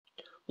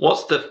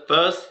What's the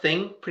first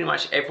thing pretty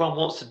much everyone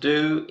wants to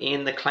do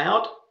in the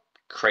cloud?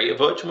 Create a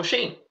virtual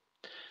machine.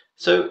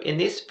 So in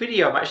this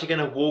video, I'm actually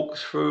going to walk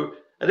through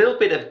a little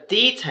bit of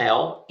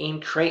detail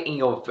in creating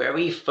your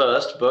very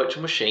first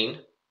virtual machine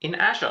in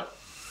Azure.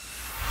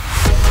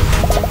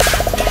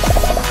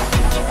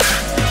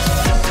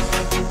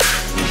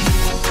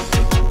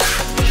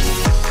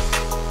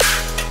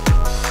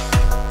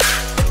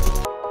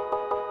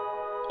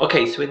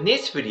 Okay, so in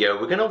this video,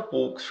 we're going to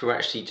walk through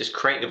actually just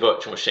creating a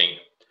virtual machine.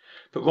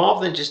 But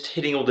rather than just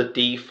hitting all the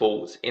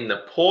defaults in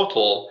the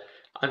portal,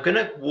 I'm going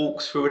to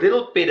walk through a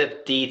little bit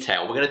of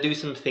detail. We're going to do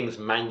some things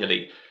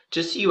manually,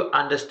 just so you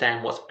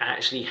understand what's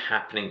actually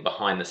happening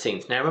behind the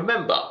scenes. Now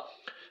remember,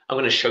 I'm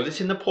going to show this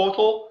in the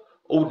portal.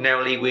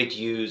 Ordinarily, we'd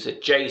use a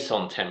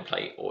JSON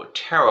template or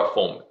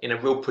Terraform in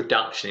a real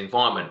production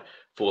environment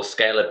for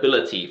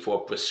scalability, for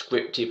a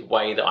prescriptive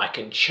way that I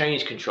can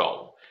change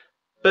control.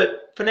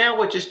 But for now,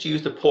 we'll just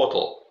use the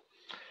portal.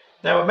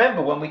 Now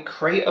remember, when we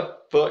create a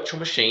virtual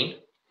machine,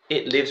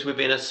 it lives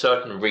within a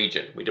certain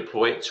region. We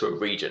deploy it to a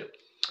region.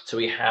 So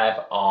we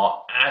have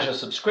our Azure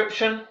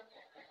subscription,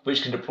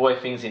 which can deploy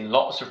things in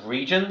lots of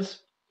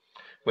regions.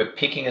 We're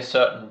picking a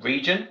certain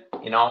region.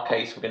 In our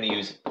case, we're going to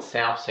use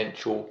South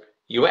Central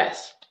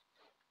US.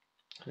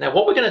 Now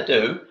what we're going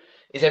to do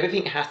is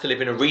everything has to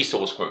live in a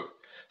resource group.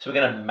 So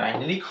we're going to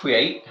manually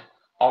create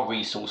our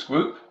resource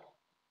group.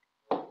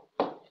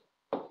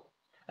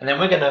 And then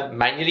we're going to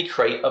manually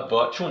create a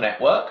virtual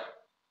network.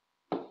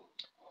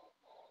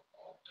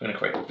 So we're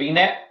going to create a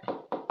VNet.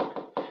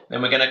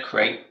 Then we're going to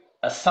create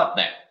a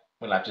subnet.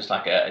 We'll have just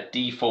like a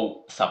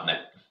default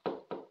subnet.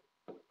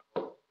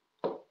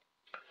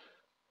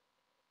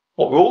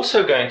 What we're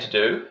also going to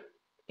do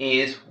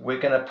is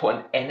we're going to put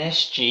an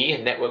NSG,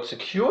 a network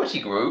security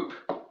group,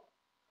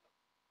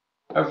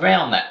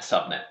 around that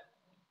subnet.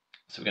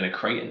 So we're going to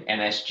create an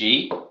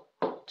NSG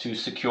to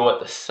secure at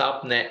the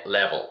subnet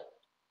level.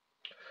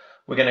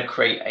 We're going to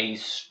create a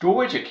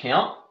storage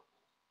account.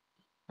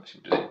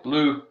 Actually, we'll do it in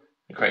blue.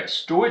 We create a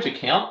storage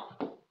account.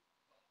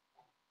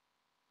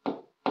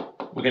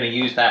 We're going to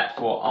use that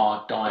for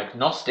our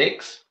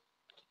diagnostics.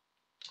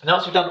 And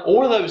once we've done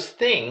all of those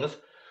things,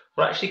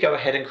 we'll actually go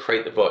ahead and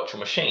create the virtual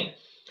machine.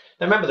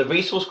 Now remember, the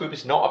resource group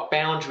is not a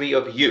boundary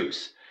of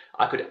use.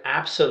 I could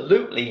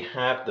absolutely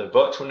have the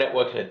virtual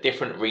network in a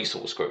different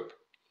resource group.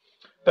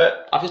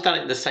 But I've just done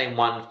it in the same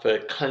one for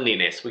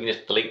cleanliness. We can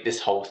just delete this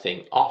whole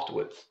thing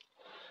afterwards.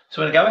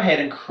 So we're going to go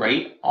ahead and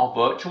create our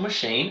virtual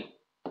machine.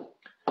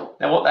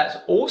 Now what that's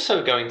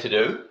also going to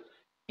do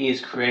is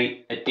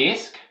create a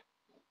disk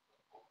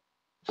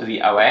for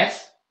the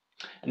OS,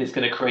 and it's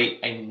going to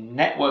create a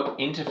network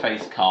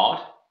interface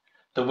card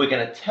that we're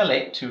going to tell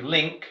it to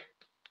link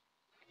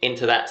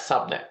into that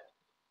subnet.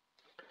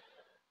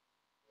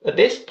 At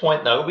this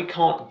point though, we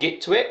can't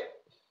get to it.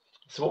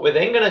 So what we're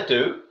then going to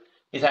do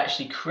is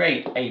actually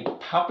create a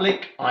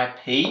public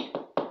IP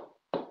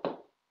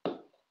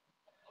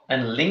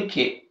and link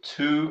it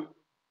to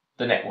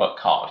the network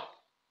card.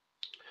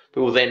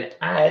 We will then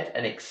add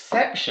an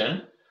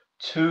exception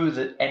to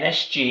the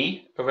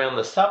NSG around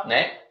the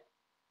subnet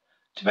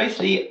to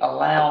basically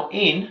allow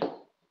in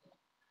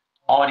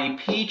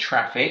RDP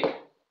traffic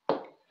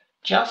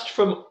just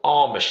from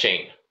our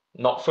machine,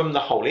 not from the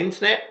whole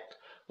internet.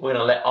 We're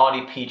going to let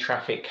RDP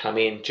traffic come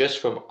in just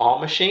from our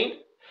machine.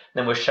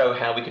 Then we'll show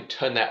how we could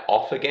turn that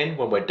off again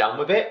when we're done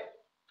with it.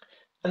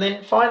 And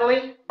then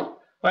finally, we'll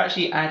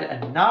actually add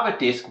another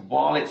disk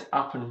while it's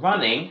up and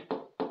running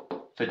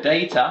for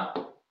data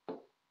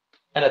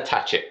and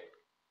attach it.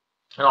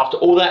 And after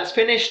all that's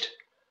finished,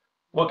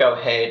 we'll go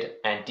ahead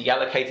and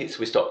deallocate it so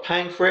we stop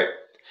paying for it.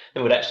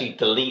 Then we'll actually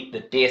delete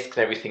the disks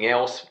and everything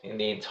else in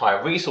the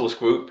entire resource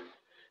group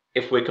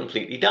if we're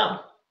completely done.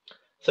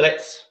 So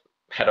let's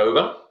head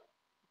over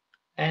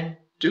and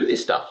do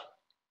this stuff.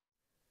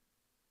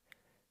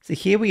 So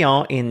here we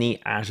are in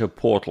the Azure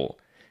portal.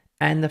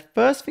 And the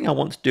first thing I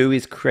want to do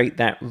is create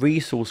that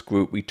resource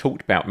group we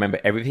talked about. Remember,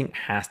 everything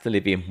has to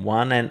live in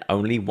one and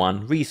only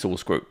one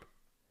resource group.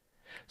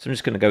 So I'm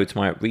just going to go to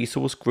my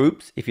resource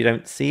groups. If you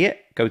don't see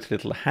it, go to the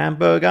little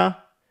hamburger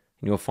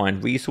and you'll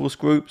find resource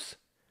groups.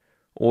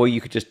 Or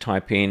you could just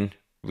type in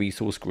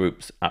resource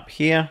groups up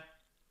here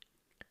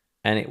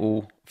and it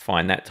will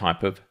find that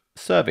type of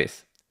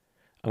service.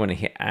 I'm going to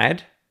hit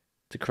add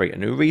to create a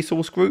new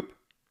resource group.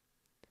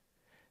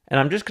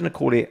 And I'm just going to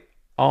call it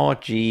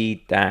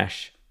RG-VM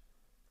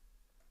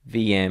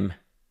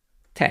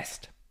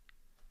test.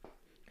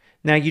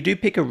 Now you do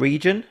pick a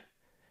region.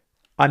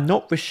 I'm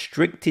not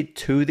restricted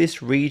to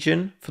this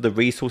region for the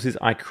resources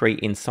I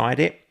create inside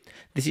it.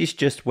 This is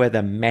just where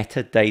the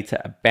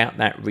metadata about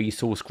that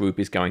resource group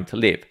is going to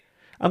live.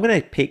 I'm going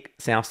to pick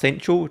South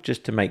Central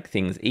just to make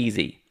things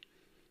easy.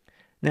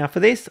 Now for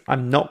this,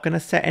 I'm not going to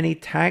set any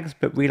tags,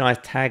 but realize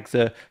tags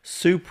are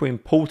super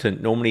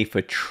important normally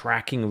for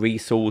tracking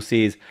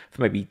resources,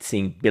 for maybe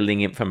seeing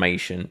billing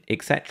information,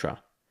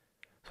 etc.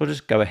 So I'll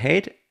just go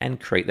ahead and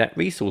create that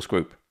resource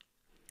group.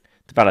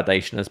 The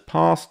validation has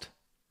passed,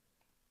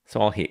 so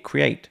I'll hit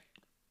create.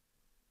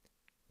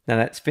 Now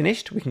that's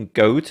finished, we can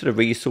go to the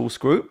resource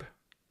group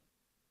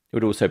It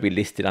would also be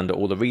listed under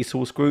all the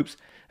resource groups.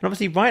 And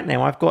obviously right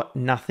now I've got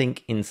nothing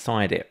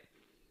inside it.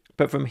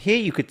 But from here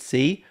you could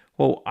see,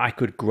 well, I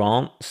could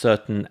grant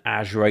certain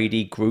Azure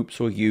AD groups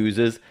or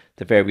users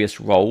the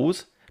various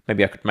roles.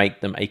 Maybe I could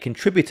make them a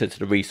contributor to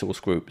the resource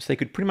group. So they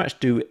could pretty much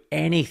do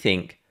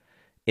anything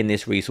in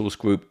this resource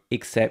group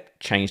except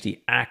change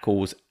the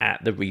ACLs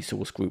at the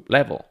resource group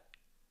level.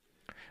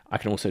 I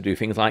can also do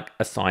things like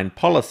assign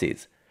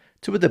policies.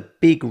 Two of the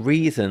big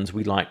reasons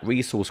we like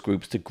resource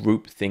groups to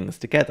group things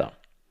together.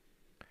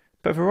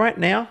 But for right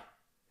now,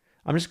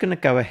 I'm just going to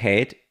go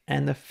ahead,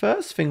 and the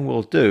first thing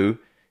we'll do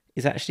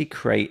is actually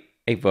create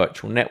a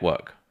virtual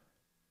network.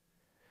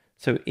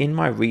 So in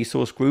my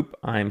resource group,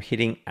 I'm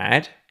hitting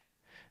add,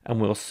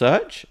 and we'll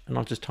search, and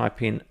I'll just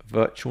type in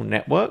virtual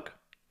network.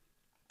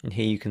 And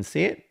here you can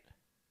see it.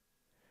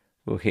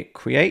 We'll hit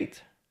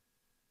create.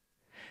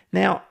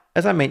 Now,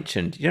 as I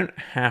mentioned, you don't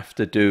have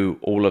to do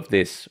all of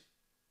this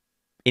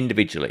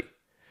individually.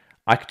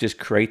 I could just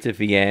create a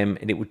VM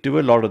and it would do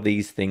a lot of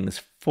these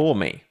things for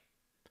me.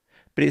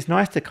 But it's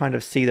nice to kind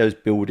of see those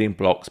building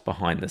blocks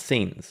behind the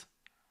scenes.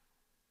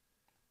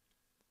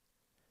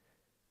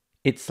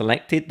 It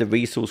selected the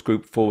resource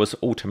group for us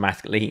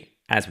automatically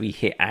as we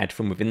hit add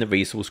from within the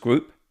resource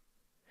group.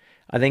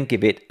 I then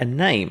give it a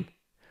name.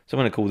 So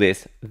I'm going to call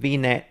this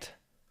VNet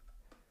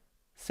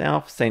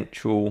South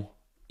Central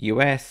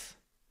US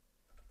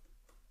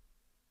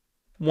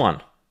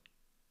 1.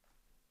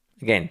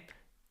 Again,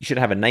 you should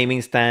have a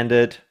naming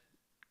standard,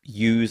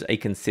 use a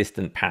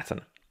consistent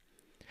pattern.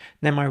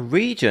 Now my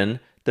region,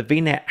 the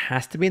VNet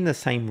has to be in the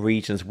same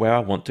regions where I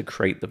want to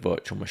create the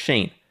virtual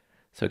machine.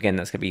 So again,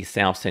 that's going to be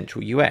South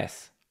Central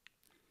US.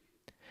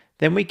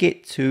 Then we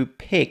get to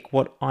pick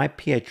what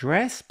IP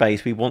address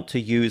space we want to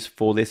use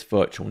for this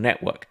virtual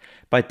network.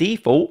 By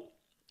default,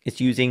 it's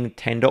using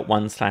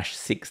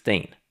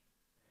 10.1/16.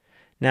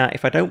 Now,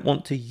 if I don't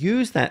want to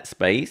use that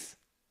space,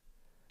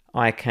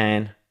 I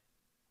can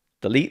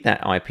delete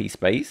that IP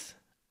space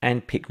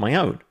and pick my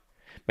own.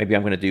 Maybe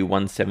I'm going to do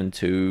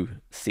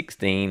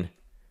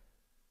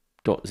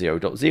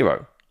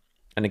 172.16.0.0.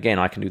 And again,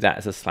 I can do that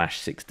as a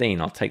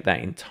 /16. I'll take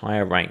that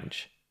entire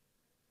range.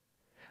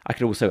 I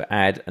could also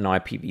add an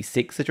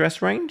IPv6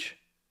 address range.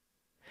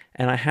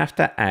 And I have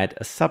to add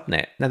a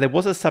subnet. Now, there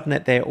was a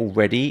subnet there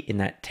already in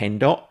that 10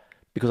 dot.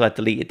 Because I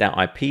deleted that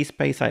IP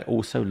space, I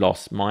also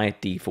lost my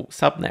default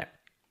subnet.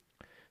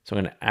 So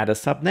I'm going to add a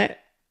subnet.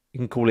 You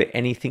can call it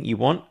anything you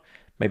want.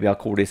 Maybe I'll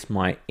call this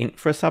my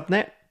infra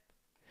subnet.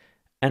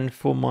 And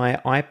for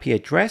my IP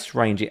address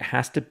range, it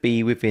has to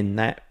be within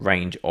that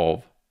range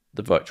of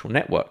the virtual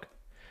network.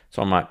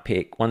 So I might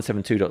pick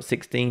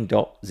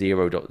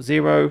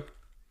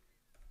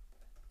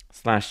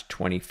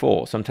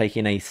 172.16.0.0/24. So I'm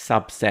taking a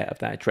subset of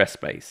that address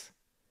space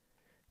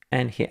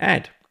and hit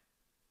add.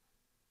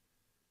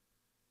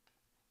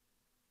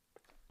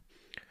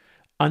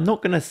 I'm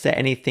not going to set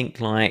anything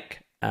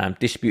like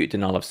distributed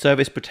denial of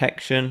service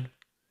protection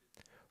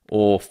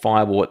or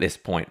firewall at this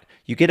point.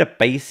 You get a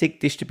basic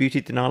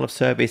distributed denial of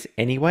service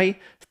anyway.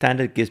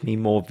 Standard gives me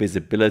more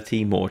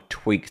visibility, more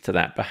tweaks to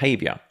that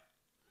behavior.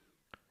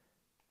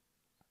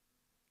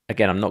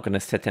 Again, I'm not going to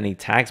set any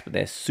tags, but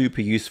they're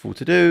super useful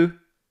to do.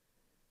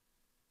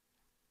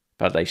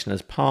 Validation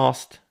has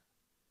passed,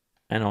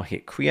 and I'll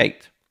hit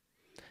create.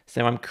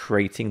 So I'm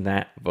creating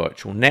that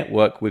virtual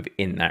network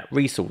within that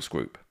resource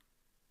group.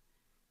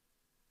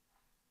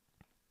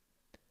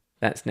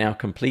 That's now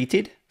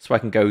completed, so I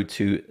can go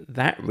to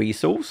that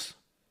resource.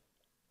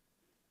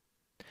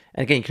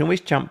 And again, you can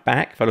always jump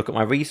back. If I look at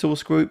my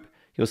resource group,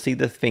 you'll see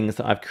the things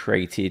that I've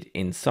created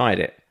inside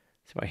it.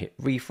 So if I hit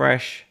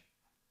refresh,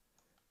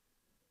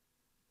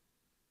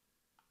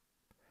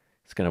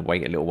 it's going to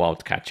wait a little while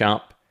to catch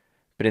up.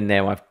 But in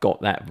there, I've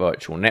got that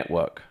virtual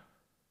network.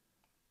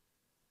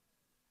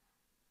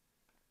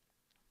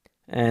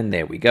 And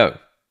there we go.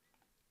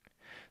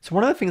 So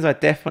one of the things I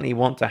definitely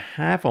want to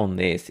have on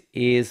this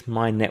is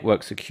my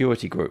network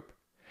security group.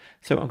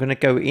 So I'm going to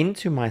go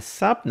into my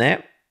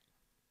subnet,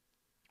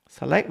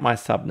 select my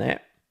subnet,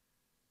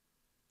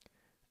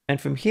 and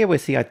from here we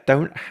see I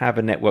don't have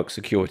a network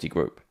security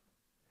group.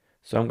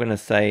 So I'm going to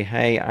say,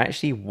 hey, I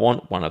actually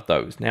want one of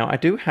those. Now I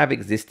do have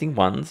existing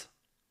ones,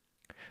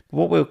 but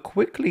what we'll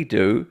quickly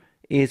do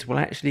is we'll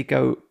actually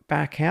go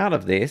back out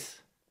of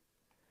this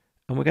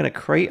and we're going to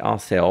create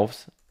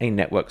ourselves a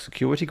network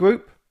security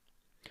group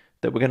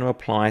that we're going to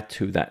apply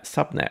to that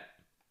subnet.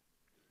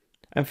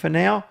 And for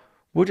now,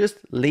 we'll just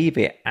leave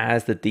it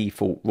as the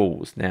default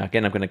rules. Now,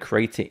 again, I'm going to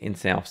create it in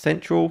South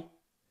Central,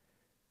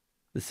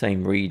 the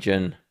same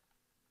region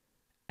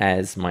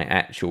as my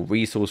actual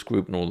resource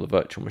group and all the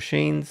virtual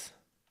machines.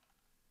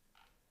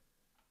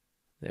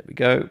 There we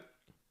go.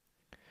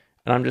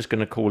 And I'm just going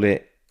to call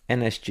it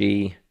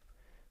NSG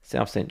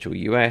South Central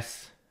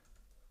US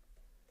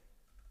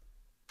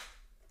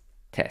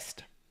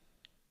test.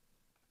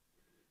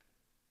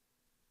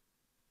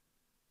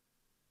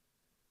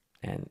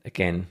 And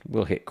again,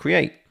 we'll hit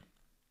create.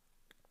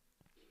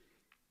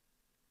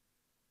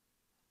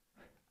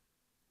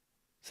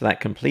 So that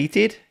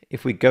completed.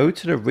 if we go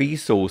to the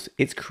resource,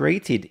 it's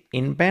created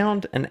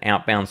inbound and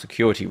outbound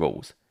security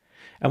rules.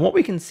 And what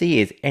we can see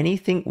is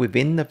anything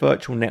within the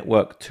virtual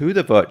network to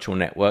the virtual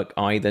network,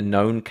 i.e. the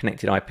known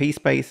connected IP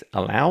space,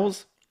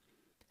 allows.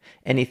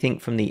 Anything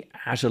from the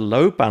Azure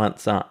load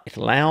balancer, it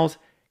allows.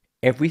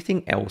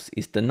 Everything else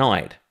is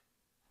denied.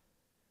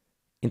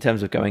 In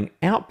terms of going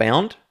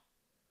outbound,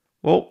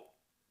 well,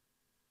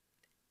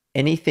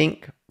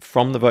 anything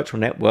from the virtual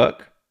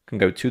network can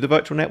go to the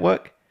virtual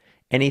network.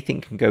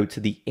 Anything can go to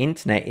the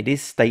internet. It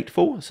is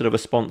stateful, so the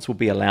response will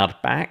be allowed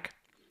back.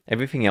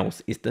 Everything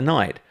else is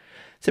denied.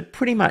 So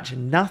pretty much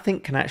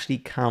nothing can actually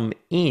come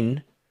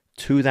in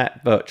to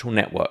that virtual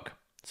network.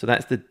 So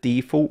that's the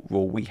default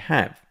rule we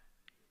have.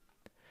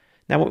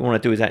 Now what we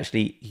want to do is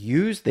actually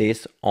use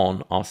this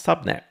on our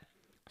subnet.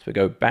 So we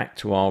go back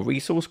to our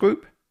resource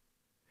group.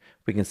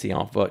 We can see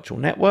our virtual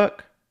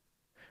network.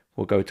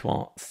 We'll go to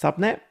our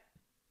subnet.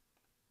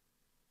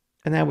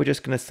 And now we're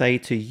just going to say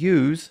to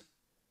use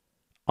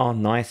our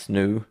nice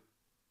new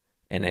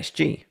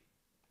NSG.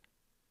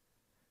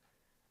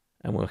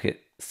 And we'll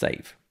hit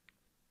save.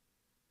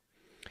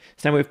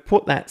 So now we've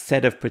put that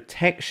set of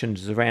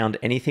protections around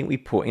anything we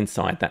put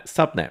inside that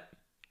subnet.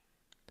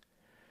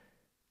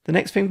 The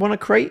next thing we want to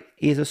create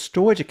is a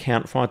storage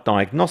account for our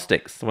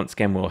diagnostics. So once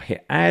again, we'll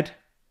hit add.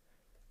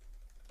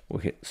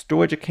 We'll hit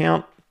storage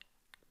account.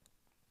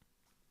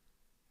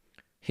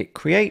 Hit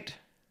create.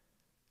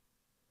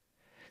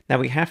 Now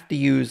we have to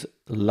use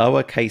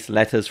lowercase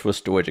letters for a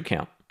storage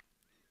account.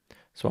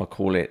 So I'll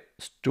call it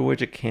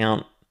storage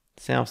account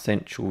South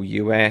Central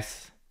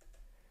US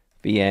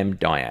VM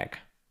Diag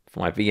for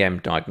my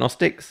VM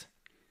diagnostics.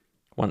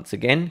 Once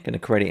again, going to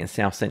create it in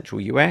South Central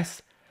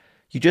US.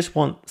 You just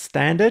want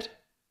standard.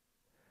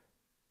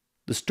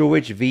 The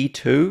storage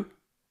V2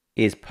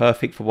 is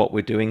perfect for what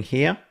we're doing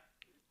here.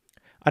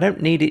 I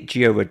don't need it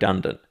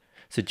geo-redundant.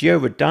 So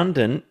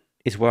geo-redundant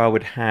is where I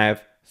would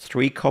have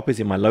 3 copies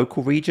in my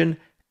local region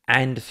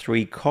and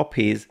 3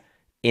 copies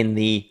in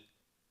the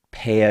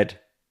paired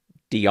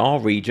DR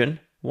region.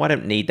 Well, I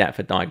don't need that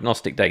for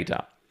diagnostic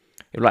data.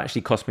 It will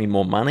actually cost me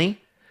more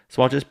money.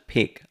 So I'll just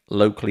pick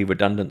locally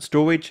redundant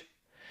storage.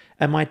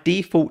 And my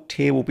default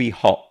tier will be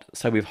hot.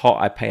 So with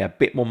hot, I pay a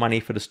bit more money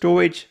for the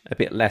storage, a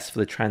bit less for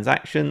the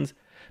transactions.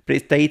 But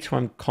it's data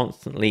I'm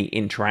constantly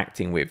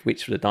interacting with,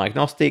 which for the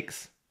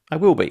diagnostics, I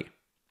will be.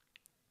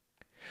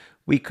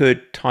 We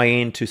could tie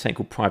into something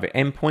called private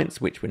endpoints,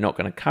 which we're not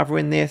going to cover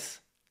in this.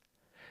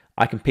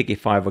 I can pick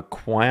if I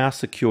require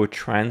secure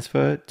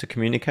transfer to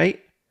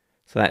communicate.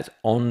 So that's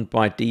on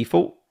by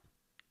default.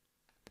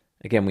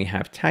 Again, we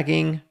have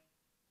tagging.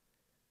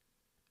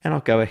 And I'll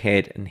go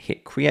ahead and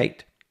hit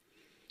create.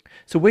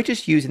 So we're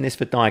just using this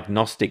for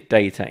diagnostic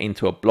data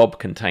into a blob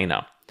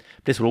container.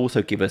 This will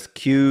also give us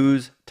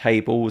queues,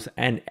 tables,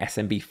 and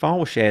SMB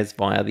file shares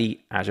via the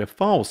Azure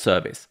File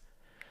Service.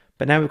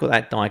 But now we've got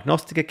that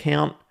diagnostic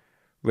account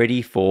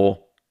ready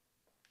for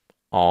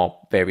our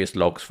various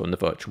logs from the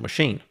virtual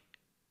machine.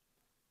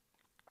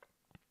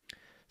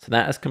 So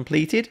that is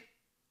completed.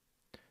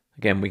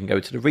 Again, we can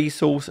go to the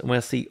resource and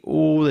we'll see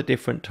all the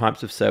different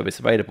types of service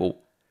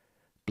available.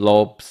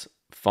 Blobs,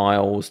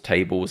 files,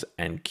 tables,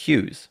 and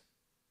queues.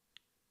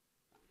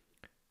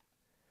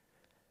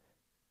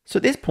 So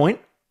at this point,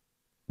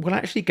 we'll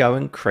actually go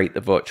and create the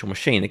virtual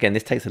machine. Again,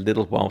 this takes a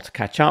little while to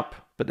catch up,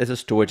 but there's a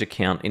storage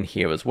account in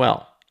here as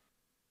well.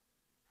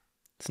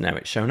 So now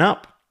it's shown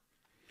up.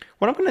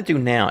 What I'm going to do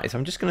now is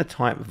I'm just going to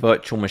type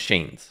virtual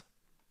machines.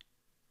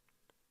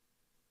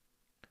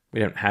 We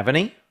don't have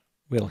any.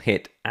 We'll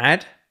hit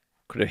add.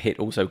 Could have hit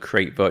also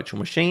create virtual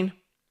machine.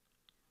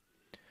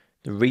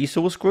 The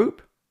resource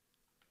group.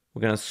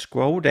 We're going to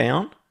scroll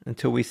down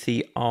until we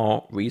see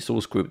our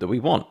resource group that we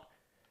want.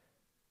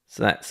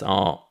 So that's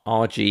our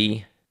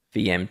RG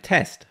VM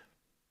test.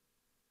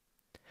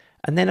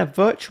 And then a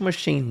virtual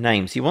machine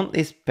name. So you want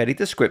this very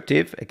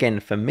descriptive. Again,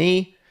 for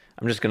me,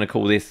 I'm just going to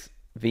call this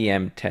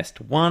VM test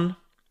 1.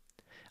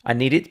 I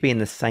need it to be in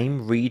the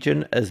same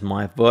region as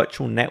my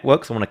virtual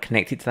network. So I want to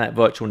connect it to that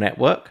virtual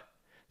network.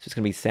 So it's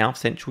going to be South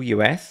Central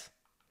US.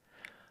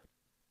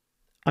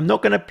 I'm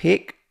not going to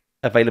pick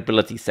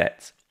availability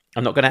sets.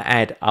 I'm not going to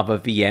add other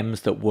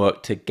VMs that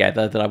work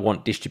together that I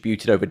want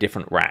distributed over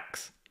different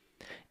racks.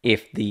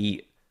 If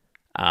the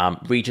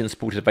region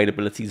supported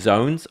availability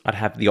zones, I'd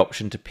have the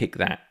option to pick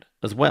that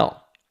as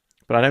well.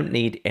 But I don't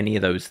need any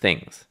of those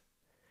things.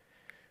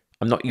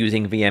 I'm not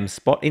using VM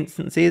spot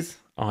instances,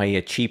 i.e.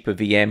 a cheaper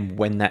VM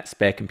when that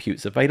spare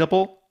compute's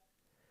available.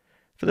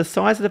 For the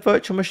size of the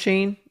virtual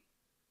machine,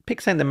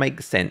 pick something that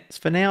makes sense.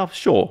 For now,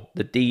 sure,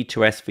 the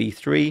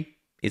D2SV3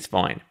 is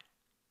fine.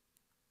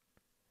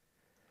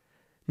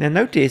 Now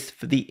notice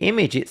for the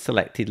image it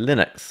selected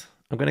Linux.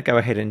 I'm going to go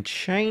ahead and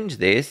change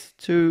this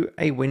to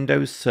a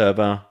Windows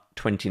Server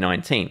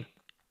 2019.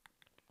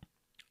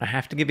 I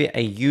have to give it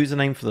a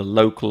username for the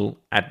local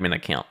admin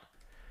account.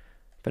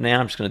 For now,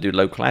 I'm just going to do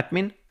local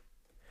admin.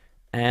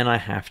 And I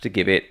have to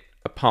give it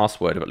a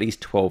password of at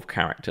least 12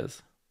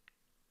 characters.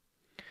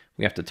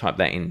 We have to type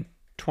that in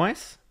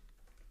twice.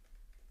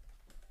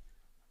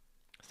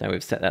 So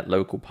we've set that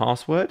local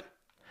password.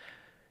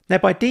 Now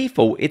by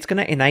default, it's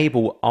going to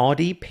enable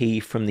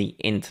RDP from the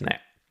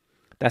internet.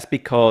 That's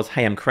because,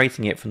 hey, I'm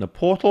creating it from the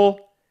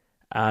portal.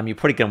 You're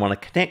probably going to want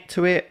to connect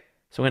to it.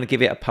 So I'm going to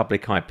give it a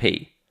public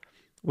IP.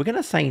 We're going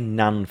to say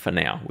none for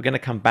now. We're going to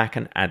come back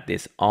and add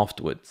this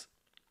afterwards.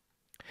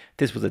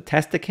 This was a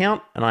test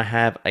account and I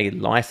have a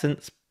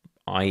license,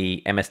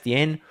 i.e.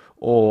 MSDN,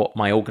 or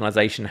my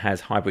organization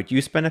has hybrid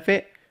use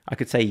benefit. I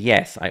could say,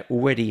 yes, I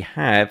already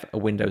have a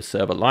Windows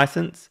Server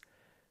license.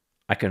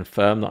 I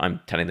confirm that I'm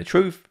telling the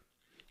truth,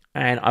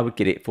 and I would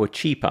get it for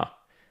cheaper.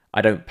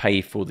 I don't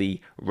pay for the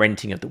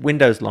renting of the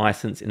Windows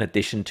license in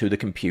addition to the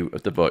compute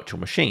of the virtual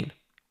machine.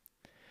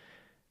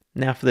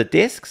 Now for the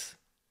disks,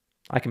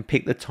 I can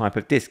pick the type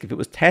of disk. If it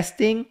was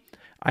testing,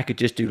 I could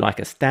just do like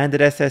a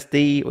standard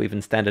SSD or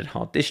even standard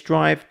hard disk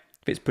drive.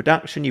 If it's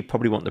production, you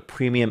probably want the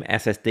premium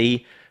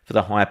SSD for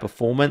the higher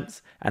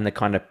performance and the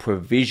kind of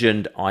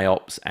provisioned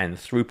IOPS and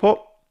throughput.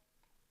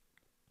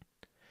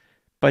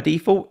 By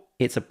default,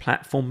 it's a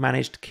platform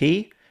managed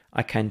key.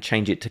 I can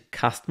change it to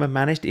customer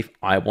managed if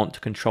I want to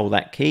control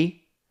that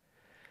key.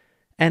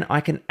 And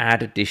I can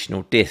add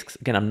additional disks.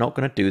 Again, I'm not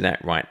going to do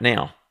that right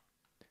now.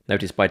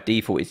 Notice by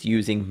default, it's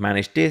using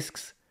managed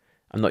disks.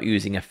 I'm not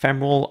using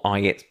ephemeral,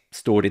 i.e. it's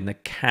stored in the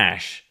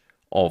cache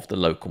of the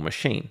local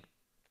machine.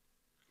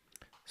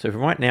 So for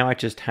right now, I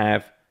just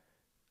have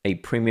a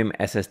premium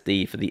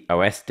SSD for the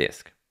OS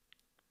disk.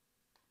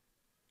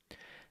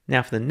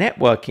 Now for the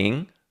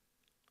networking,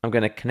 I'm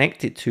going to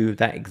connect it to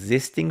that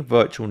existing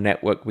virtual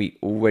network we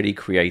already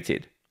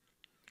created.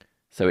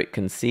 So it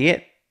can see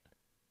it.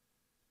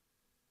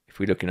 If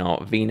we look in our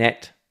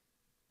VNet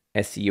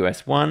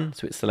SCUS1,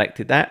 so it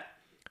selected that.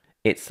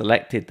 It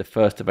selected the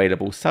first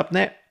available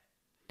subnet.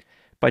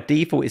 By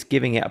default, it's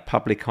giving it a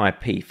public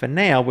IP. For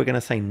now, we're going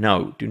to say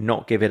no, do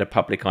not give it a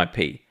public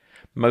IP.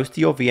 Most of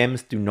your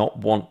VMs do not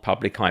want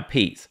public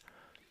IPs.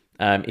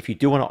 If you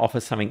do want to offer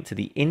something to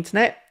the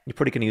internet, you're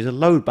probably going to use a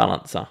load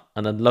balancer,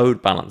 and the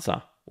load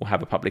balancer will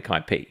have a public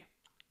IP.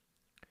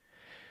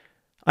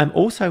 I'm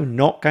also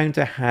not going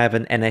to have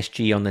an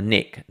NSG on the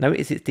NIC.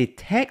 Notice it's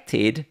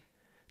detected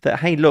that,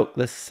 hey, look,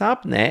 the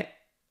subnet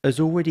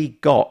has already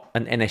got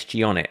an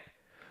NSG on it.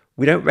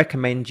 We don't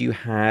recommend you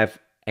have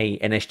a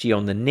NSG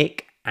on the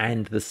NIC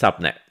and the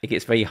subnet. It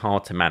gets very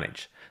hard to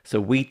manage. So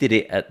we did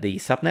it at the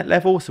subnet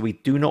level, so we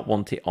do not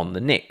want it on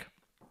the NIC.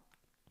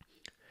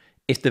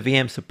 If the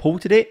VM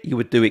supported it, you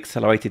would do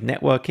accelerated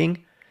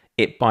networking.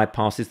 It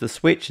bypasses the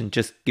switch and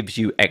just gives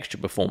you extra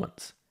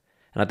performance.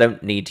 And I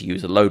don't need to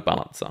use a load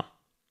balancer.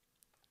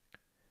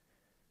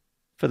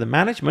 For the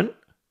management,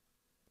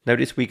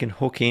 notice we can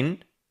hook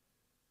in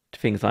to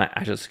things like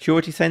Azure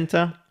Security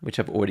Center, which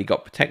I've already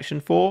got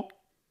protection for.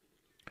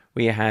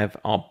 We have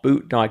our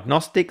boot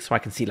diagnostics, so I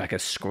can see like a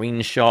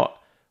screenshot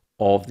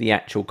of the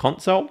actual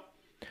console.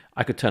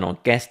 I could turn on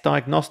guest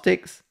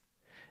diagnostics,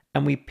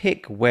 and we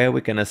pick where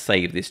we're going to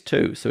save this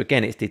to. So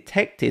again, it's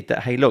detected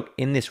that, hey, look,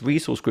 in this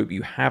resource group,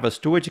 you have a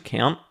storage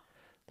account.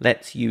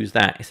 Let's use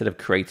that instead of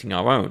creating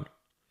our own.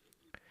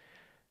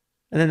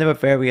 And then there are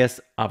various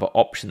other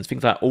options,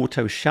 things like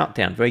auto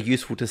shutdown, very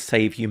useful to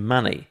save you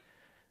money.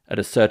 At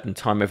a certain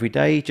time every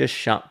day, just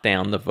shut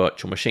down the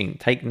virtual machine.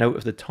 Take note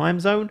of the time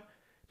zone.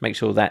 Make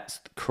sure that's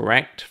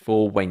correct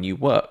for when you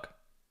work.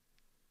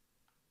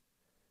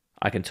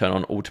 I can turn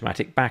on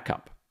automatic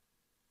backup.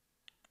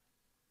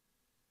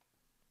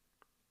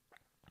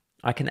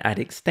 I can add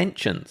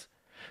extensions.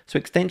 So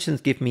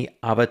extensions give me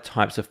other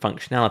types of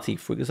functionality.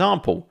 For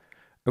example,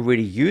 a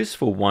really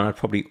useful one I'd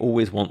probably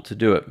always want to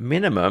do at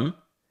minimum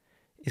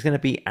is going to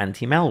be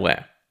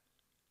anti-malware.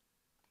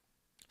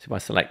 So if I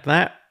select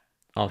that,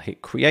 I'll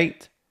hit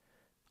create.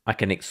 I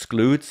can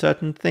exclude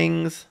certain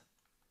things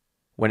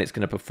when it's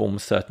going to perform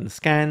certain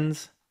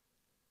scans.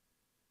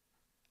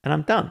 And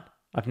I'm done.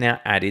 I've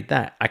now added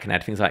that. I can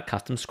add things like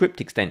custom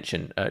script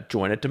extension,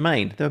 join a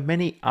domain. There are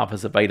many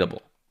others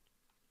available.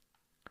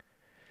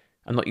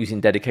 I'm not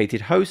using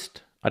dedicated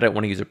host. I don't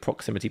want to use a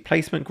proximity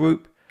placement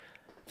group.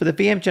 For the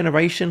VM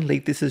generation,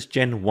 leave this as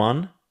Gen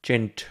 1.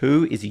 Gen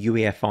 2 is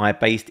UEFI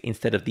based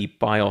instead of the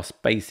BIOS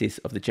basis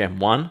of the Gen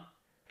 1.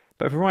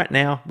 But for right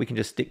now, we can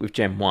just stick with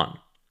Gen 1.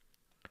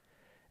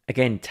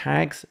 Again,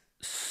 tags,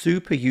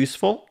 super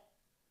useful.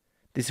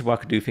 This is where I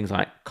could do things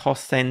like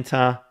cost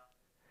center.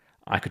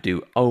 I could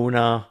do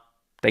owner,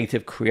 date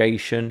of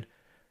creation.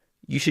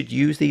 You should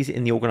use these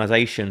in the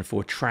organization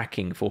for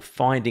tracking, for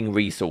finding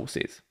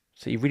resources.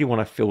 So you really want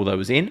to fill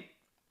those in.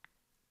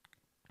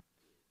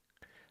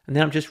 And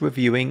then I'm just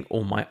reviewing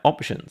all my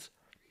options.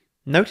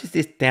 Notice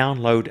this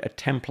download a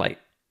template.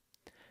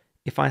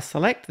 If I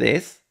select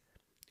this,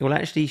 it will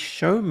actually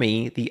show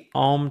me the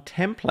ARM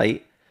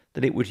template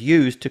that it would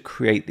use to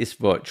create this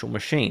virtual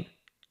machine.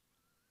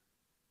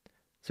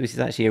 So this is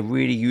actually a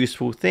really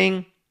useful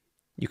thing.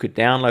 You could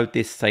download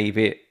this, save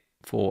it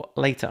for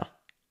later.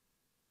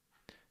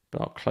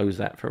 But I'll close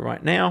that for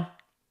right now.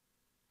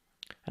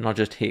 And I'll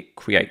just hit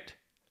create.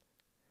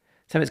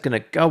 So it's going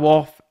to go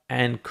off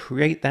and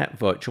create that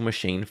virtual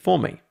machine for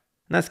me. And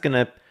that's going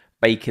to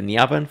bake in the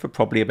oven for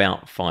probably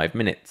about 5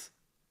 minutes.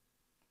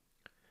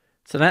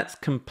 So that's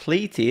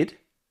completed.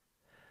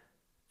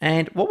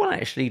 And what we'll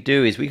actually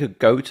do is we could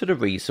go to the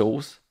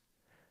resource,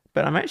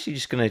 but I'm actually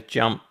just going to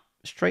jump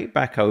straight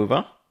back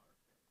over.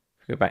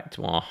 Go back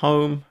to our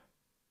home,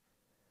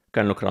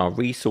 go and look at our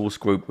resource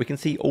group. We can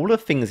see all the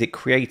things it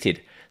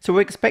created. So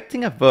we're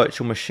expecting a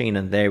virtual machine,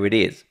 and there it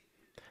is.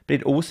 But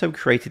it also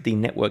created the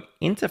network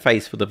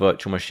interface for the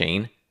virtual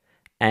machine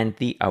and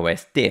the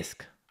OS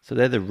disk. So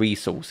they're the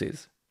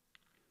resources.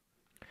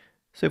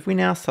 So if we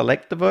now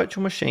select the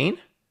virtual machine,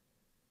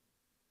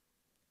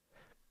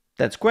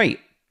 that's great.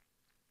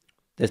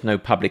 There's no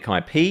public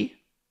IP.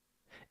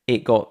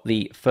 It got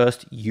the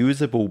first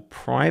usable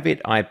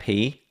private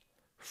IP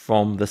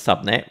from the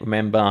subnet.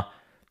 Remember,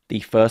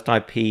 the first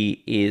IP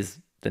is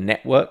the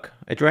network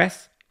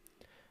address,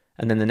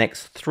 and then the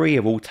next three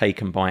are all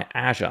taken by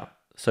Azure.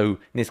 So in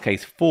this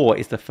case, 4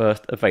 is the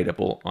first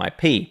available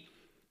IP,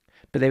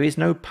 but there is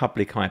no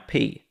public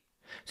IP.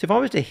 So if I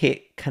was to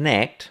hit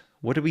connect,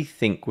 what do we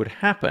think would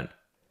happen?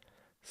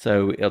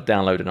 So it'll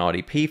download an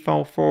RDP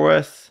file for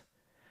us.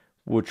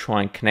 We'll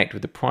try and connect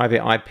with the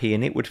private IP,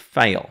 and it would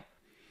fail.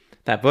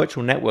 That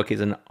virtual network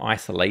is an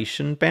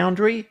isolation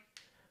boundary.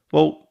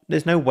 Well,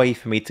 there's no way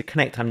for me to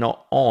connect. I'm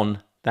not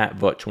on that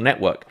virtual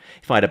network.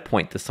 If I had a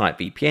point-to-site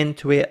VPN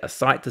to it, a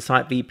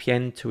site-to-site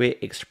VPN to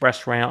it,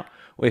 ExpressRoute,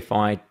 or if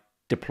I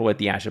deployed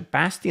the Azure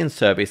Bastion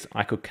service,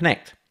 I could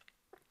connect.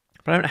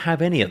 But I don't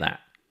have any of that.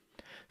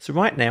 So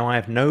right now, I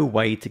have no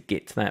way to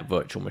get to that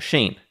virtual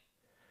machine.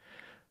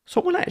 So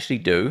what we'll actually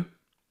do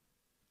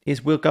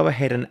is we'll go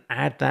ahead and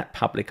add that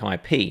public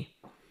IP.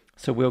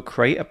 So we'll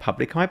create a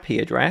public IP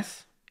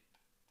address.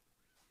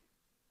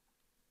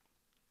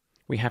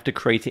 We have to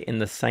create it in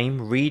the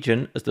same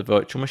region as the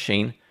virtual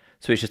machine.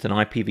 So it's just an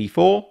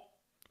IPv4.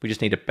 We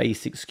just need a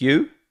basic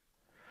SKU.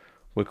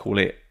 We'll call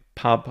it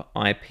pub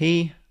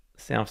IP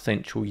South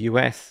Central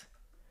US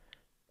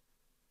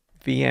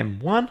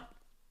VM1.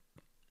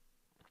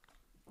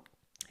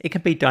 It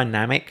can be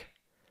dynamic.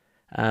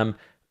 I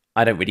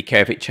don't really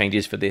care if it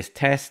changes for this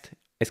test.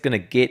 It's going to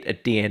get a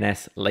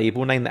DNS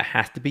label name that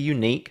has to be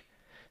unique.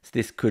 So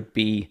this could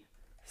be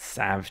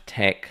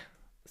SavTech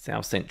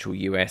South Central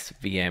US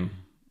VM1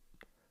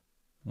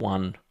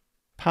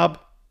 pub.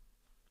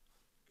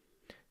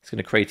 It's going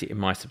to create it in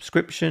my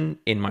subscription,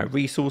 in my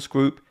resource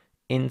group,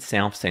 in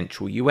South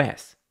Central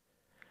US.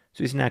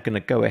 So it's now going to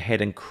go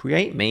ahead and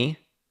create me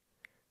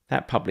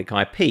that public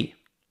IP.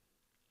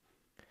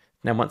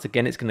 Now, once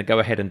again, it's going to go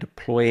ahead and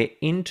deploy it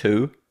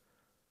into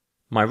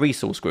my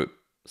resource group.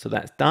 So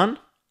that's done.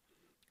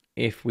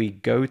 If we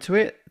go to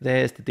it,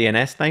 there's the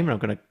DNS name, and I'm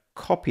going to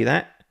copy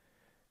that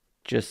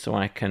just so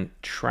I can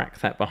track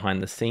that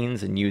behind the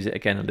scenes and use it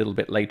again a little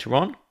bit later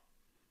on.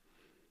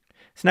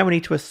 So now we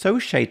need to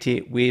associate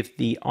it with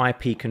the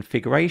IP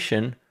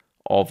configuration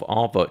of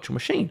our virtual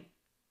machine.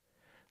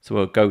 So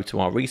we'll go to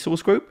our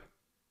resource group.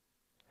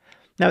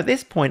 Now at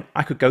this point,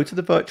 I could go to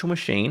the virtual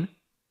machine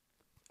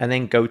and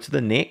then go to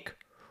the NIC,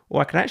 or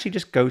I could actually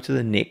just go to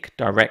the NIC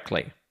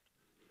directly.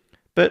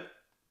 But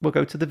we'll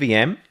go to the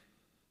VM.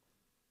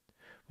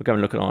 We'll go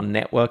and look at our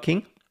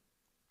networking.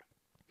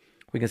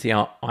 We can see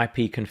our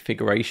IP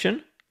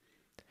configuration.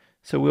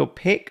 So we'll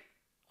pick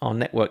our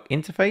network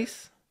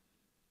interface.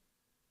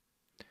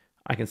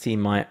 I can see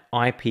my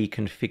IP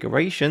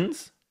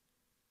configurations.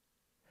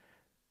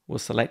 We'll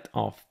select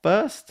our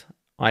first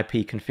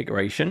IP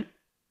configuration.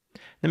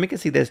 Then we can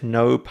see there's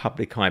no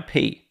public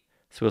IP.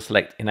 So we'll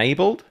select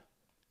enabled.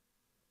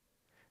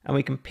 And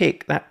we can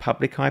pick that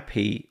public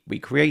IP we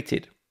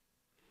created.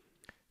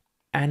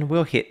 And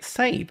we'll hit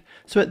save.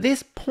 So at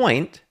this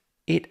point,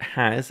 it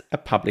has a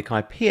public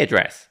IP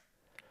address.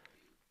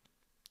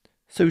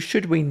 So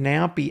should we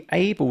now be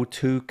able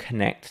to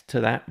connect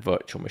to that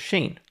virtual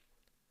machine?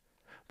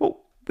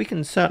 Well, we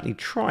can certainly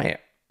try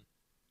it.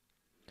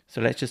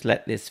 So let's just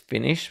let this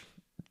finish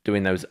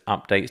doing those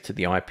updates to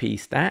the IP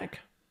stack.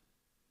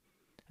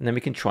 And then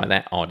we can try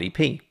that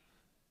RDP.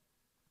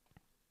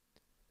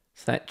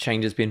 So that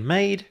change has been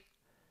made.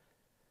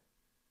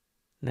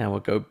 Now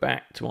we'll go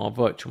back to our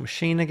virtual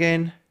machine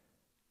again.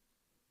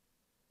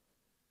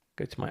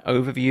 Go to my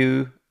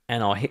overview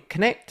and I'll hit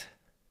connect.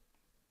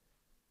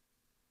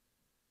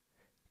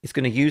 It's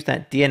going to use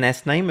that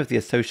DNS name of the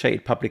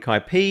associated public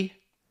IP.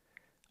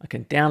 I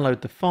can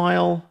download the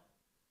file.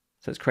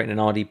 So it's creating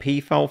an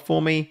RDP file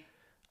for me.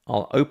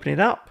 I'll open it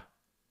up.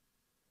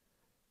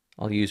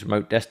 I'll use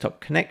remote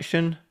desktop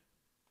connection.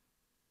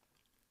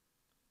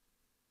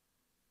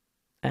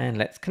 And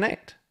let's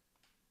connect.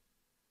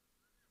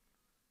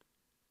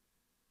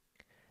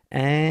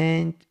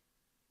 And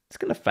it's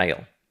going to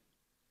fail.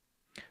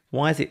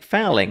 Why is it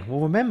failing?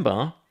 Well,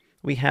 remember,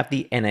 we have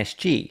the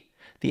NSG.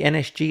 The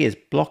NSG is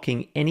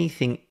blocking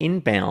anything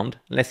inbound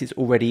unless it's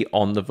already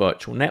on the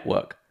virtual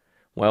network.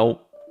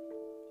 Well,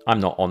 I'm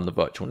not on the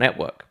virtual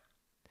network.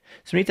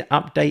 So we need to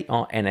update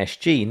our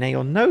NSG. Now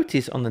you'll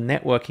notice on the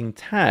networking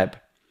tab,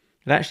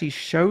 it actually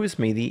shows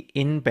me the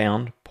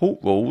inbound port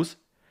rules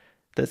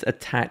that's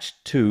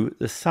attached to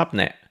the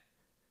subnet,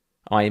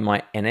 i.e.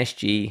 my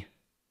NSG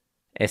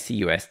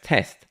SCUS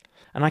test,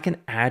 and I can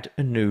add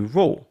a new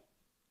rule.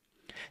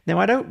 Now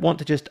I don't want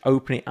to just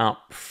open it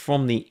up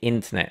from the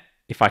internet.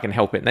 if I can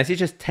help it. And this is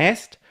just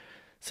test.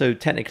 So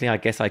technically, I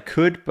guess I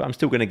could, but I'm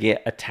still going to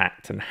get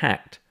attacked and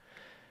hacked.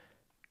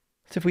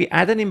 So if we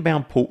add an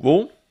inbound port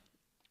rule,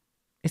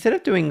 instead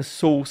of doing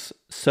source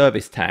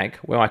service tag,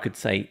 where I could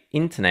say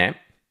internet,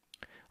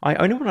 I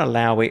only want to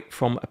allow it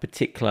from a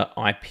particular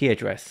IP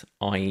address,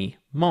 i.e.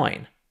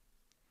 mine.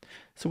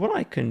 So what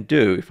I can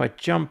do, if I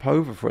jump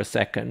over for a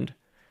second,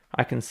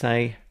 I can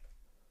say,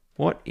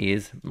 what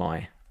is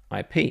my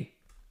IP?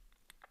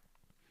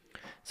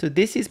 So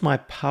this is my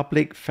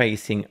public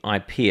facing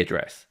IP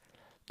address.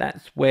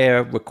 That's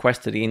where requests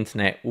to the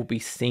internet will be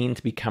seen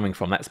to be coming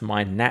from. That's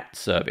my NAT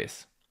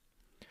service.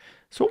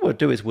 So what we'll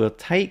do is we'll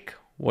take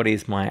what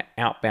is my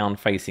outbound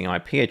facing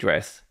IP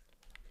address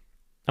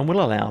and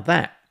we'll allow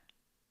that.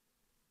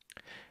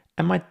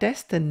 And my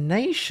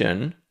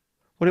destination,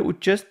 well, it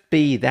would just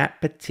be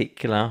that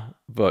particular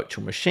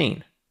virtual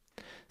machine.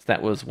 So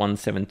that was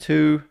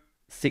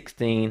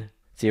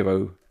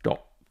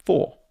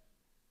 172.16.0.4.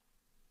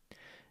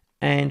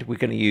 And we're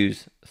going to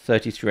use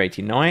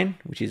 3389,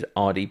 which is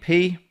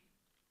RDP.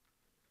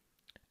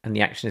 And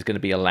the action is going to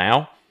be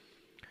allow.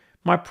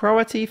 My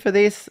priority for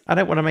this, I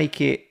don't want to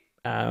make it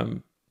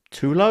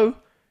too low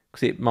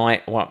because it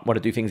might want to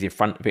do things in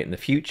front of it in the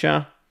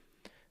future.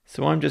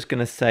 So I'm just going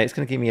to say, it's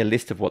going to give me a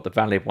list of what the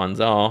valid ones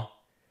are.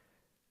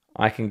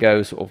 I can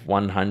go sort of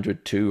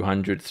 100,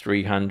 200,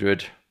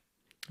 300.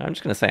 I'm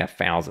just going to say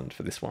 1,000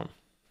 for this one.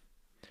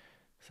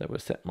 So we'll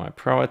set my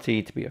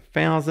priority to be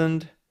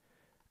 1,000.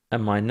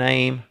 And my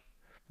name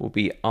will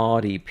be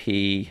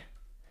RDP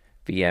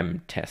VM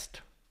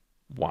test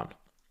 1.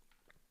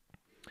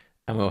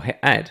 And we'll hit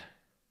add.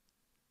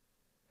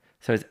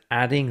 So it's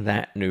adding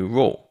that new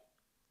rule.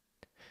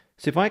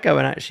 So if I go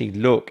and actually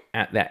look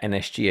at that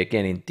NSG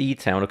again in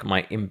detail, look at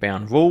my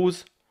inbound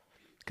rules,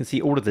 you can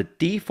see all of the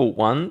default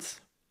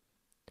ones.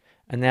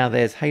 And now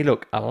there's, hey,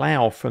 look,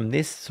 allow from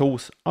this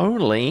source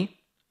only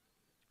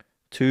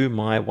to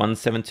my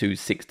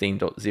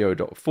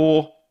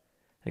 172.16.0.4.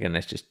 Again,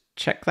 let's just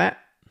check that.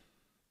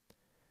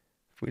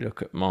 If we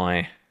look at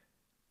my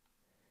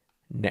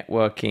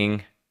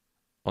networking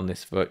on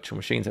this virtual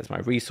machine, so that's my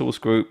resource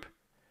group.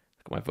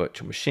 Look at my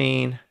virtual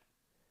machine,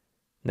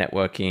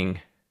 networking,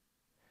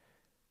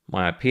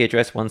 my IP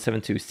address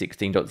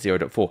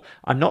 172.16.0.4.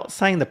 I'm not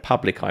saying the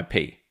public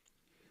IP.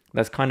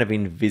 That's kind of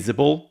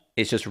invisible.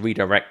 It's just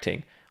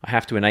redirecting. I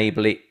have to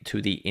enable it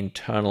to the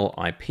internal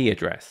IP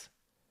address.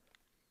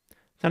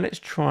 Now let's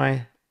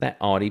try that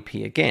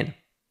RDP again.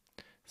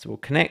 So we'll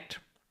connect.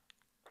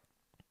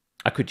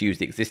 I could use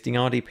the existing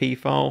RDP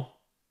file.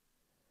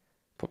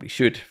 Probably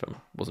should if I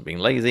wasn't being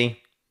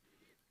lazy.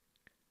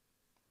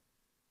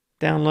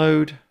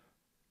 Download.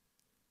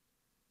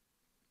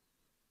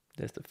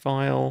 There's the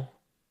file.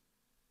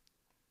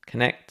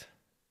 Connect.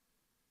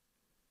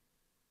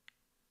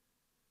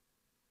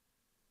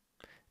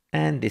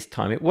 And this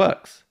time it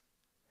works.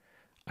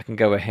 I can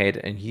go ahead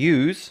and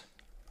use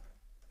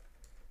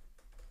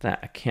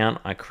that account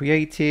I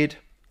created.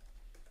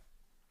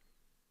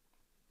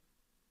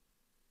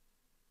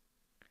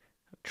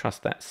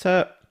 Trust that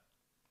cert.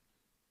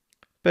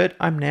 But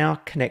I'm now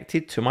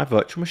connected to my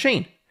virtual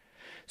machine.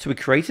 So we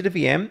created a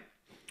VM.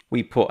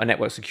 We put a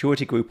network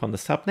security group on the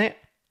subnet.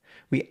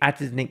 We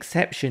added an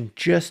exception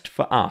just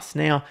for us.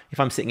 Now, if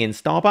I'm sitting in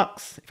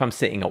Starbucks, if I'm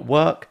sitting at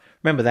work,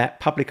 remember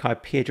that public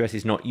IP address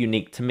is not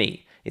unique to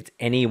me. It's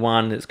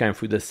anyone that's going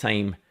through the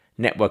same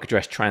network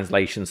address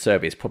translation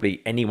service,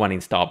 probably anyone in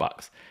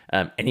Starbucks,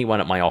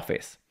 anyone at my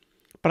office.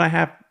 But I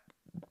have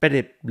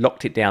better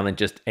locked it down than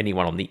just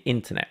anyone on the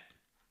internet.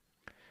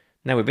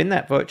 Now within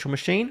that virtual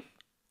machine,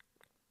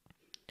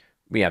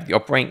 we have the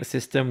operating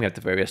system, we have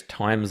the various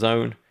time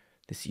zone,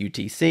 this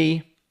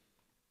UTC.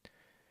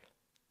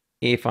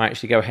 If I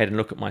actually go ahead and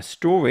look at my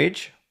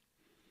storage,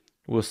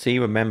 we'll see,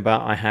 remember,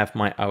 I have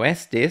my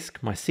OS disk,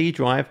 my C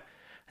drive,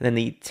 and then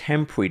the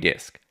temporary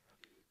disk.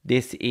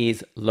 This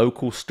is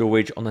local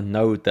storage on the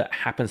node that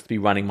happens to be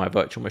running my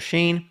virtual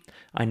machine.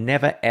 I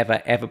never,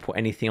 ever, ever put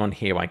anything on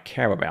here I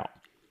care about.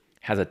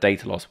 It has a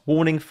data loss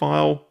warning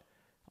file.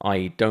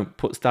 I don't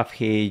put stuff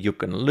here, you're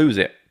going to lose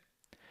it.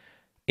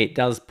 It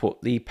does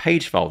put the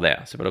page file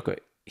there. So if I look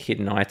at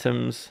hidden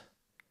items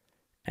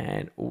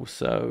and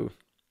also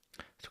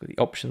let's look at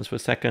the options for a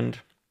second.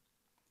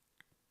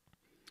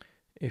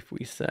 If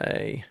we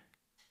say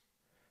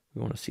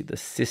we want to see the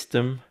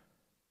system,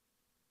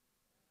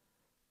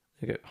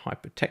 we go high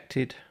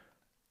protected.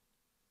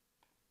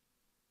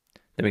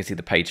 Then we can see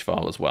the page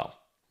file as well.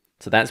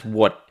 So that's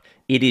what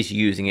it is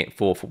using it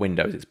for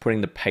Windows. It's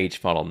putting the page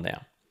file on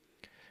there.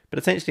 But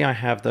essentially I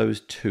have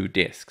those two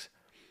disks.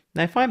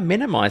 Now if I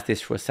minimize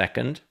this for a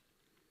second,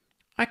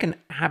 I can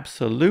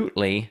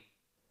absolutely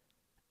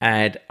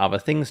add other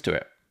things to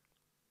it.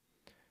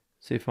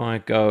 So if I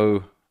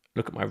go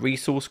look at my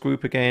resource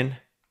group again,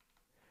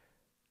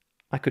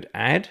 I could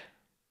add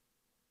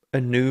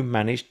a new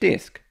managed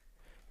disk.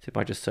 So if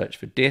I just search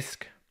for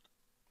disk,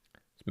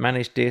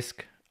 managed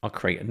disk, I'll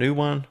create a new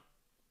one,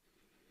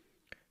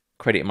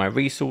 create it in my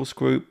resource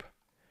group.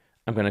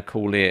 I'm going to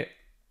call it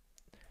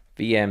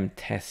VM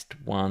test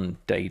 1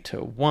 data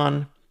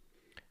 1.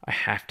 I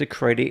have to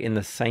create it in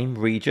the same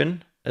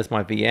region as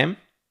my VM.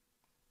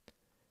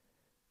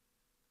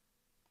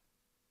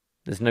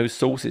 There's no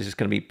source, it's just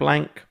going to be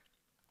blank.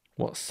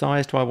 What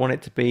size do I want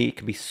it to be? It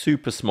can be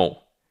super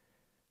small.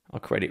 I'll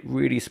create it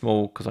really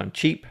small because I'm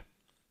cheap.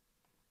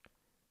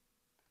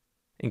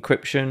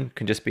 Encryption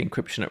can just be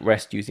encryption at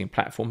rest using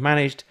platform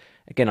managed.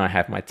 Again, I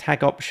have my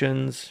tag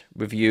options,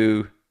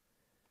 review,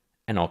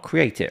 and I'll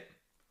create it.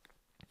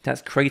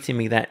 That's creating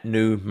me that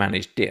new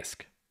managed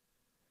disk.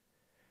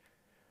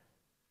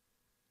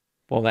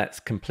 While that's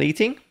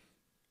completing,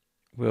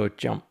 we'll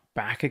jump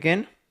back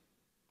again.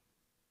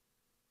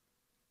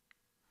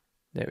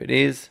 There it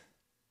is.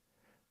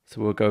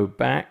 So we'll go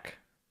back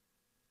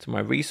to my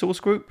resource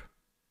group.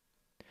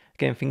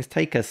 Again, things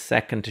take a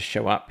second to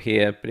show up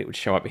here, but it would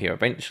show up here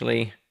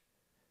eventually.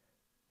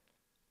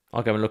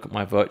 I'll go and look at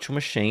my virtual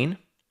machine.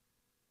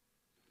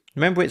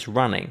 Remember, it's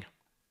running.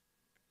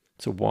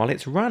 So while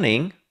it's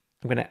running,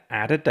 I'm going to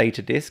add a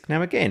data disk.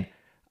 Now again,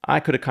 I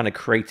could have kind of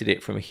created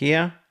it from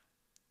here.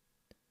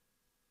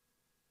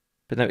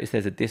 But notice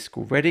there's a disk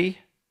already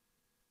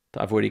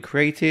that I've already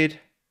created.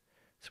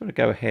 So I'm going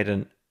to go ahead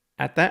and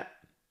add that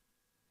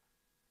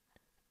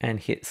and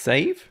hit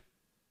save.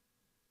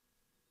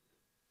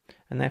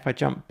 And then if I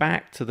jump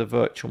back to the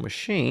virtual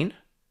machine,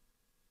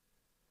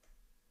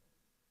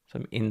 so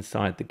I'm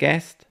inside the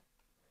guest.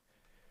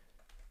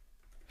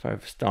 If I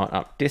start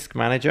up Disk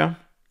Manager,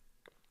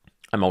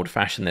 I'm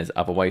old-fashioned, there's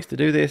other ways to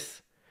do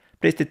this,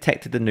 but it's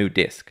detected the new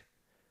disk.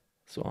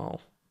 So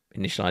I'll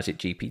initialize it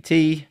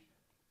GPT.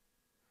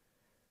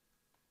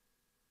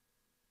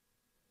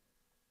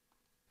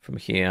 From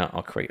here,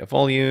 I'll create a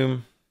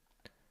volume.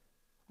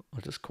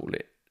 I'll just call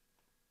it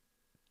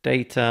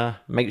data.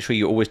 Make sure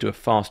you always do a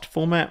fast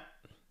format.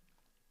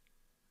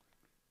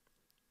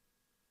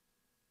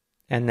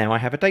 And now I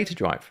have a data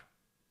drive.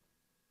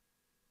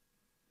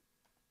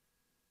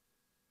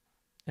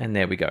 And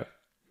there we go.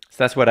 So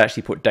that's where I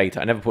actually put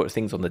data. I never put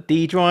things on the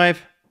D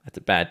drive. That's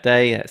a bad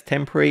day, that's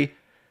temporary.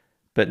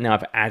 But now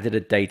I've added a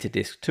data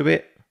disk to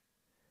it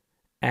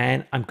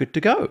and I'm good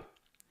to go.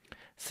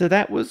 So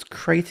that was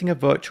creating a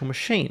virtual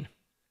machine.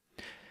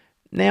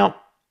 Now,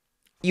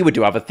 you would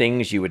do other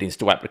things. You would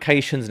install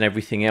applications and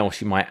everything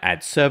else. You might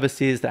add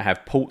services that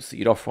have ports that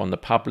you'd offer on the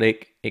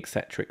public,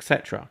 etc.,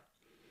 etc.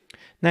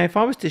 Now, if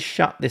I was to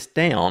shut this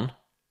down,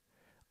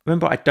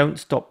 remember, I don't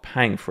stop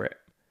paying for it.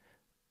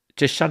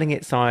 Just shutting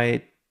it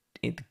aside,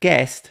 the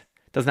guest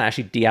doesn't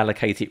actually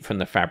deallocate it from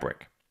the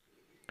fabric.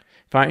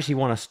 If I actually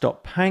want to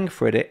stop paying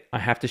for it, I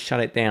have to shut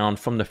it down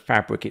from the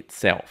fabric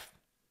itself.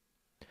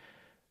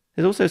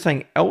 There's also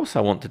something else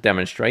I want to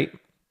demonstrate.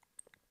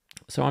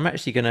 So I'm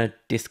actually going to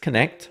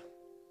disconnect.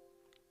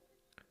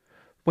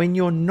 When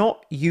you're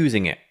not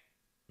using it,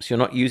 so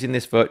you're not using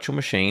this virtual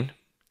machine,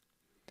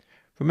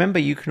 remember,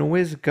 you can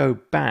always go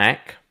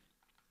back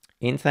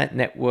into that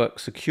network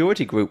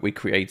security group we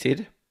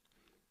created,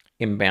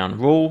 inbound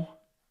rule.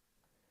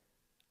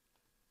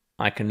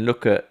 I can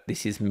look at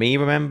this is me,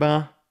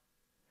 remember,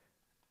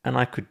 and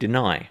I could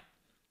deny,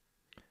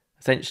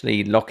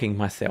 essentially locking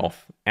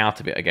myself out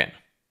of it again.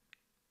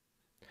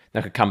 Now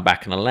I could come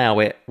back and allow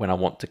it when I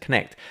want to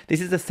connect. This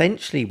is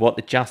essentially what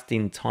the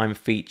just-in-time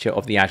feature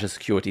of the Azure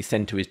Security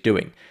Center is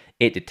doing.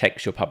 It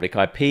detects your public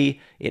IP,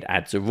 it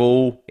adds a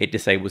rule, it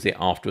disables it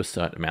after a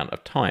certain amount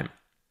of time.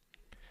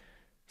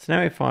 So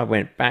now if I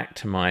went back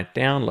to my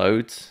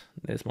downloads,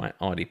 there's my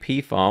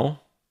RDP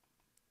file,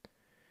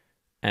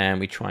 and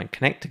we try and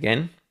connect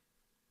again.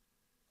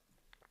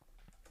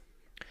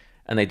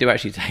 And they do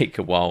actually take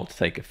a while to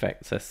take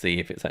effect. So let's see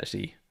if it's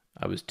actually,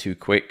 I was too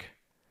quick.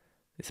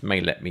 This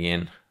may let me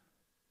in.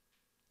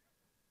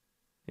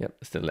 Yep,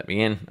 still let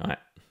me in. All right.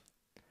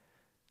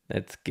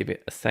 Let's give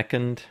it a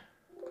second.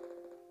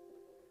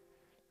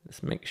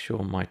 Let's make sure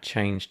my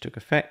change took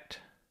effect.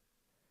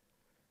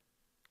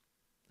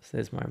 So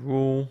there's my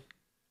rule.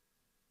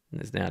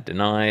 And it's now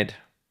denied.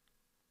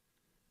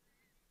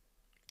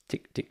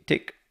 Tick, tick,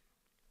 tick.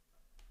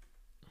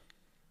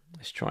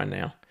 Let's try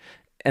now.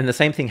 And the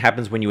same thing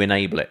happens when you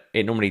enable it.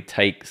 It normally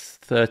takes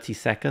 30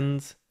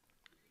 seconds.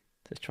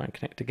 Let's try and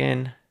connect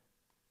again.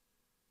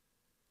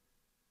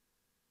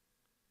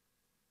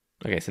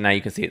 Okay, so now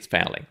you can see it's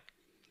failing.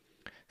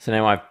 So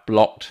now I've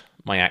blocked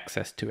my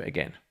access to it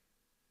again.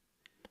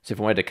 So if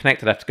I wanted to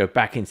connect, I'd have to go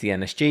back into the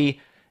NSG,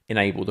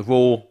 enable the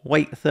rule,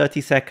 wait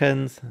 30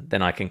 seconds,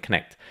 then I can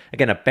connect.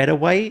 Again, a better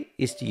way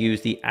is to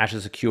use the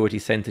Azure Security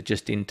Center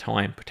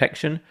just-in-time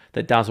protection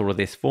that does all of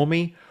this for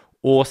me,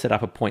 or set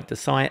up a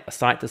point-to-site, a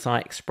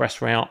site-to-site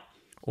express route,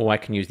 or I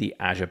can use the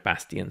Azure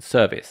Bastion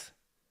service.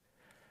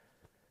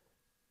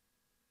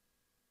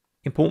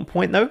 Important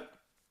point though,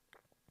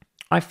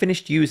 I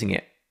finished using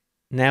it.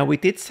 Now we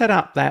did set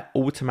up that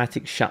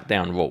automatic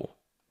shutdown rule.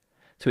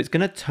 So it's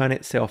going to turn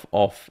itself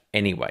off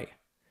anyway.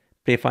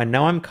 But if I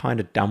know I'm kind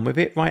of done with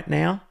it right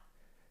now,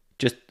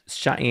 just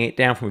shutting it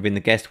down from within the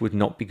guest would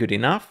not be good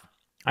enough.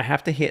 I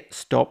have to hit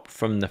stop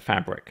from the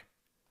fabric.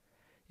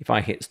 If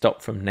I hit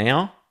stop from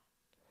now,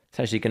 it's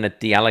actually going to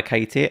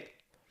deallocate it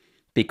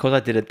because I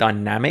did a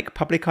dynamic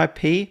public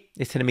IP,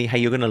 it's telling me, hey,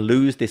 you're going to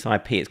lose this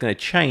IP. It's going to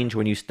change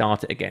when you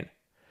start it again.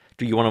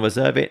 Do you want to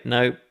reserve it?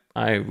 No,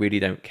 I really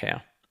don't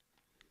care.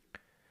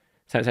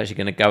 So it's actually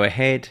going to go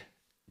ahead,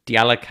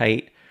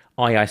 deallocate,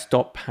 I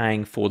stop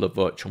paying for the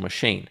virtual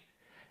machine.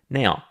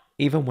 Now,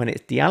 even when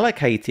it's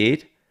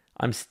deallocated,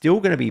 I'm still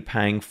going to be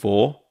paying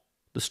for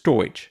the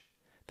storage,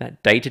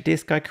 that data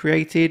disk I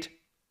created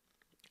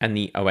and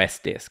the OS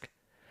disk.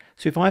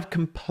 So if I've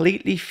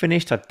completely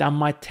finished, I've done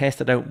my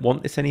test, I don't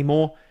want this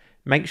anymore,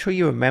 make sure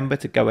you remember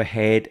to go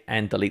ahead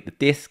and delete the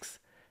disks,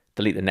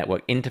 delete the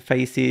network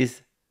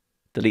interfaces,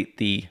 delete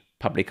the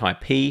public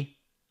IP,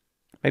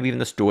 maybe even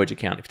the storage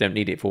account if you don't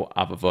need it for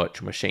other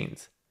virtual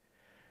machines.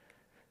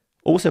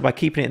 Also, by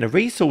keeping it in a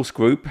resource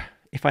group,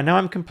 if I know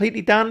I'm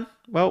completely done,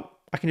 well,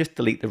 I can just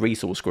delete the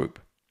resource group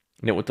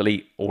and it will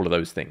delete all of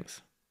those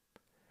things.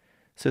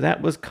 So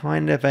that was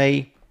kind of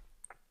a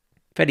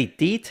fairly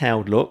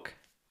detailed look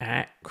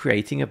at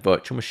creating a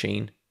virtual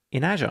machine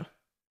in Azure.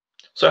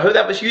 So I hope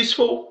that was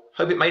useful.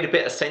 Hope it made a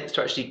bit of sense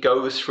to actually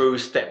go through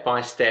step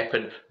by step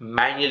and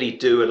manually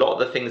do a lot of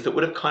the things that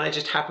would have kind of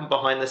just happened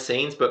behind the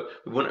scenes, but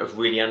we wouldn't have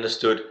really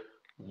understood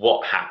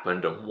what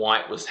happened and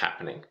why it was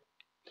happening.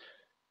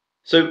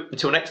 So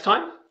until next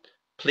time,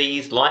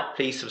 please like,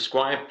 please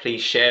subscribe,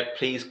 please share,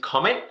 please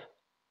comment.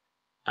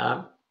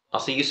 I'll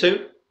see you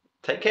soon.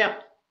 Take care.